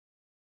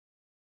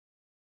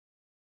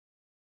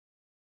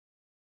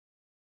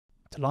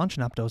To launch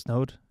an Aptos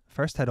node,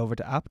 first head over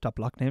to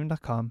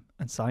app.blockdaemon.com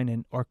and sign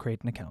in or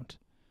create an account.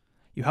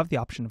 You have the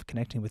option of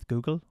connecting with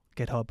Google,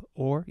 GitHub,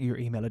 or your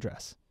email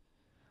address.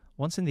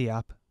 Once in the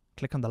app,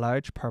 click on the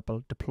large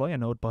purple Deploy a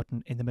Node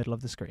button in the middle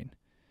of the screen.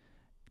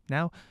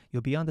 Now,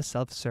 you'll be on the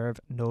self-serve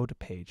node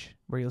page,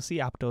 where you'll see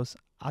Aptos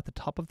at the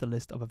top of the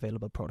list of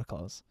available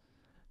protocols.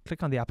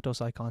 Click on the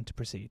Aptos icon to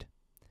proceed.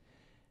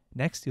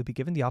 Next, you'll be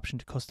given the option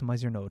to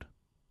customize your node.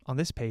 On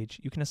this page,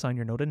 you can assign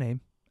your node a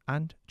name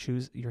and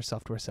choose your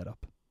software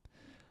setup.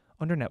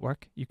 Under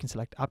Network, you can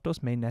select Aptos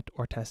Mainnet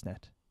or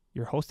Testnet,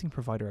 your hosting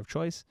provider of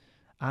choice,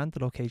 and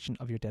the location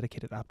of your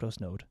dedicated Aptos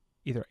node,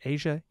 either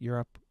Asia,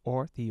 Europe,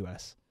 or the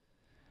US.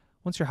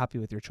 Once you're happy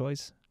with your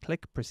choice,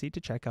 click Proceed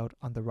to Checkout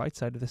on the right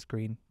side of the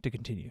screen to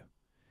continue.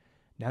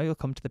 Now you'll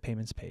come to the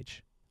payments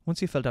page.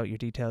 Once you've filled out your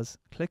details,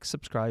 click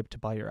Subscribe to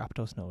buy your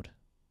Aptos node.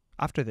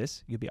 After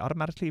this, you'll be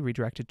automatically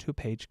redirected to a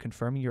page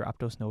confirming your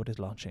Aptos node is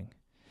launching.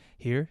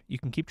 Here, you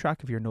can keep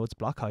track of your node's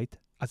block height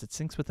as it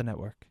syncs with the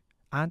network,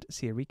 and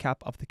see a recap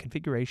of the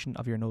configuration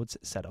of your node's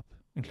setup,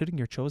 including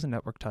your chosen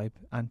network type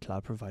and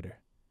cloud provider.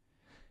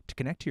 To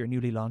connect to your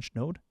newly launched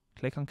node,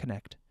 click on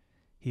Connect.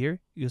 Here,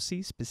 you'll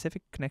see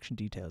specific connection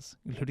details,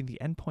 including the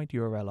endpoint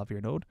URL of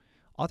your node,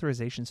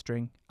 authorization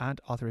string, and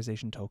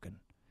authorization token.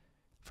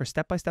 For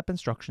step-by-step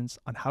instructions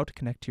on how to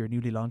connect to your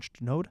newly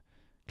launched node,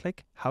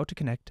 click How to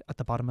Connect at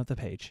the bottom of the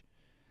page.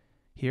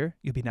 Here,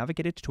 you'll be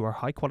navigated to our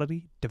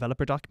high-quality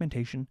developer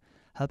documentation,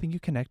 helping you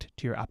connect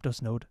to your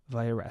Aptos node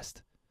via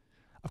REST.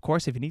 Of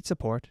course, if you need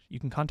support, you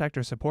can contact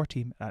our support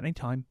team at any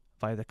time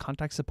via the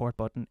Contact Support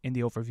button in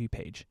the overview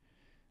page.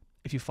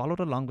 If you followed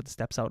along with the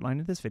steps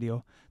outlined in this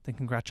video, then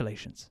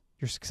congratulations.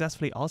 You're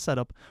successfully all set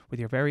up with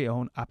your very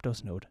own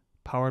Aptos node,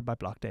 powered by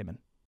Blockdaemon.